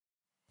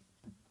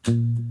Go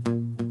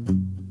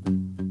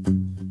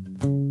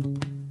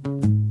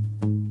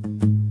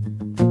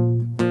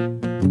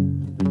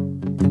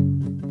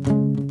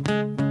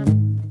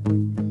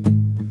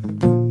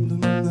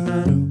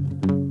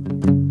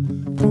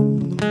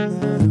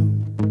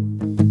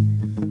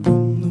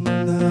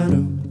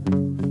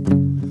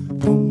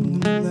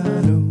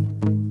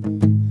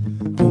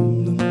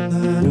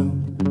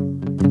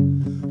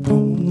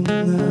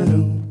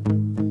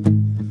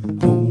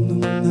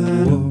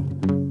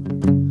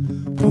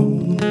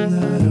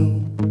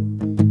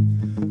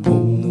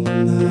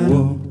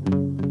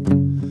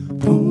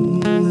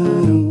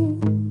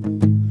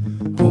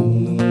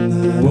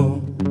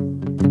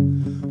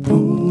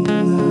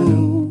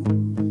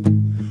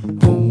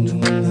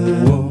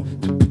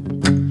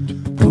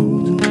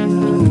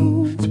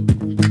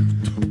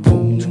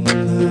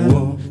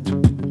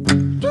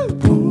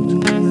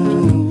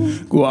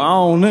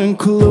on and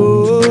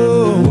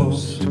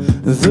close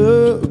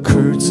the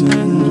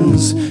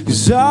curtains,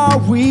 'cause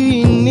all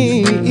we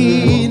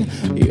need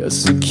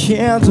is a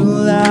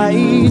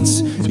candlelight,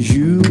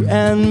 you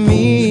and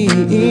me,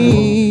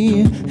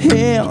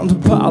 and a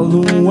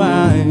bottle of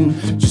wine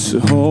just to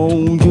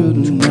hold you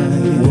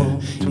tonight.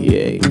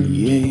 Yeah,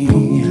 yeah.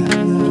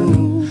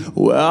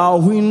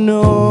 Well, we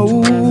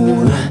know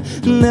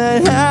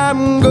that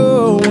I'm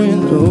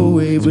going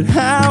away, but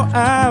how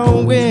I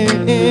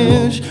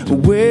wish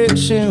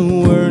it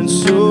weren't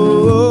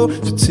so.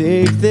 To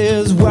take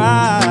this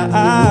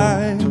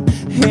wine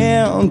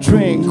and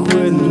drink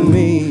with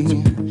me,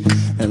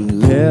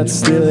 and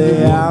let's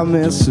delay our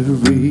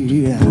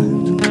misery.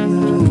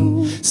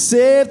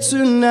 Save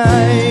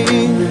tonight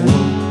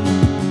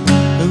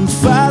and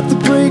fight the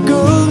break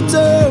of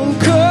dawn.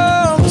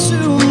 Come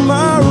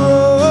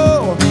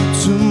tomorrow,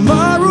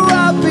 tomorrow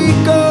I'll be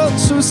gone.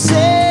 So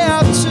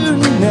save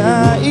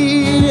tonight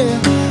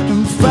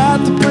and fight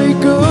the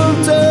break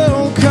of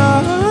dawn.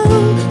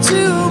 Come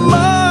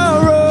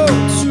tomorrow,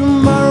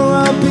 tomorrow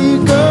I'll be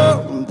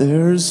gone.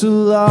 There's a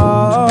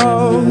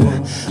log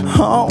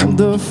on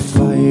the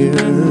fire,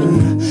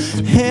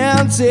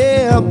 and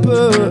it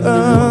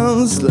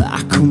burns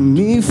like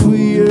me for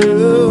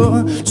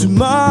you.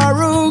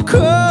 Tomorrow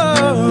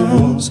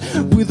comes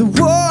with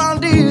one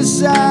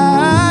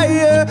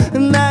desire,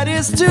 and that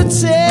is to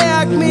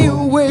take me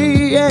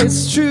away.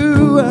 It's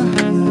true.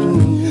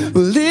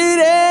 Well, it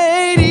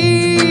ain't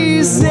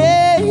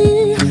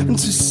easy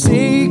to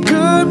say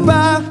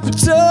goodbye, but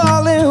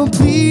darling,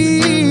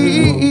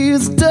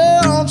 please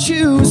don't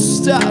you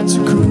start to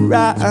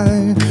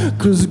cry,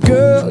 'cause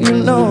girl, you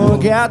know I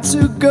got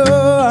to go.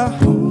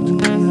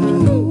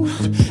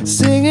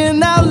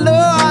 Singing out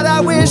loud, I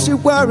wish it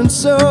weren't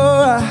so.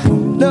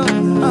 No,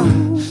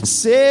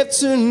 save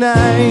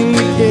tonight,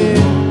 yeah.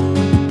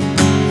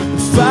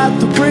 Fight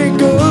the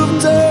break of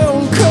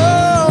dawn.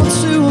 Come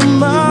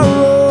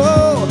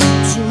tomorrow,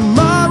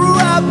 tomorrow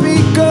I'll be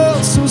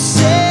gone. So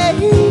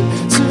save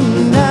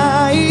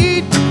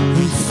tonight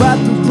and fight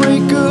the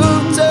break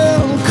of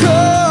dawn.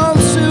 Come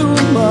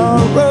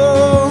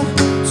tomorrow,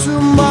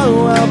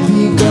 tomorrow I'll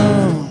be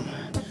gone.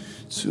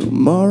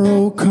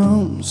 Tomorrow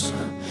comes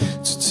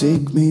to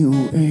take me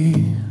away.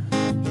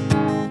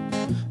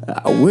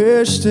 I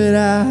wish that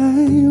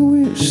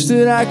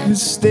I could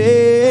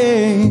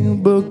stay,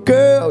 but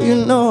girl, you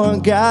know I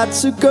got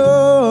to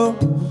go.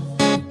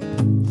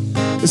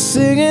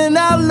 Singing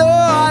out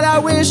loud, I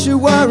wish it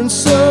weren't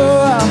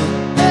so.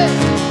 Hey,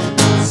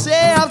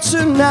 save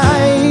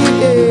tonight,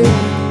 yeah,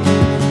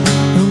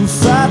 and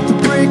fight the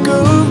break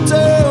of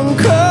dawn.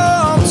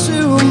 Come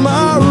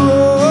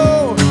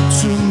tomorrow,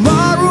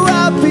 tomorrow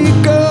I'll be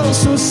gone.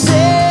 So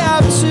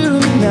save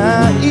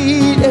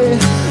tonight,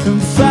 yeah,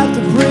 and fight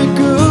the break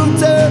of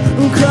dawn.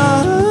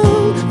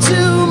 Come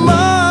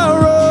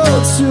tomorrow,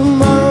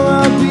 tomorrow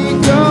I'll be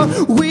gone.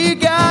 We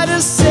gotta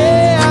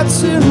save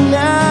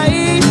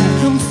tonight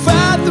and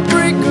fight the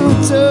break of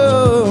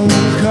dawn.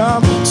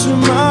 Come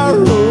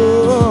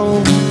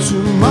tomorrow,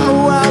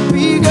 tomorrow I'll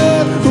be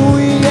gone.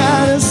 We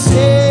gotta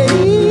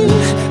save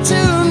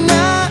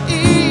tonight,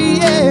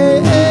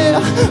 yeah,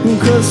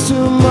 'cause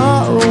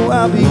tomorrow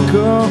I'll be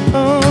gone,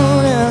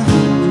 yeah.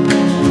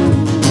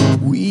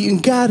 We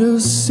gotta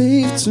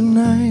save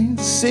tonight,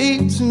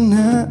 save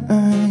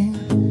tonight.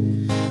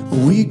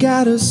 We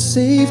gotta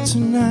save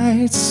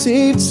tonight,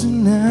 save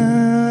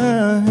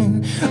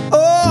tonight.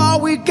 Oh,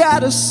 we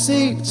gotta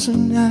save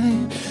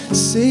tonight,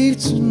 save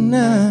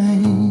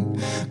tonight.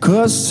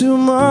 'Cause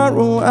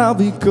tomorrow I'll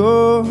be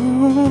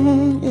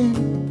gone, yeah.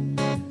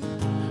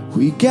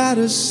 We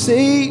gotta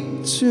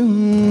save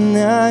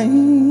tonight,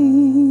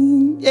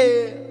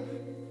 yeah.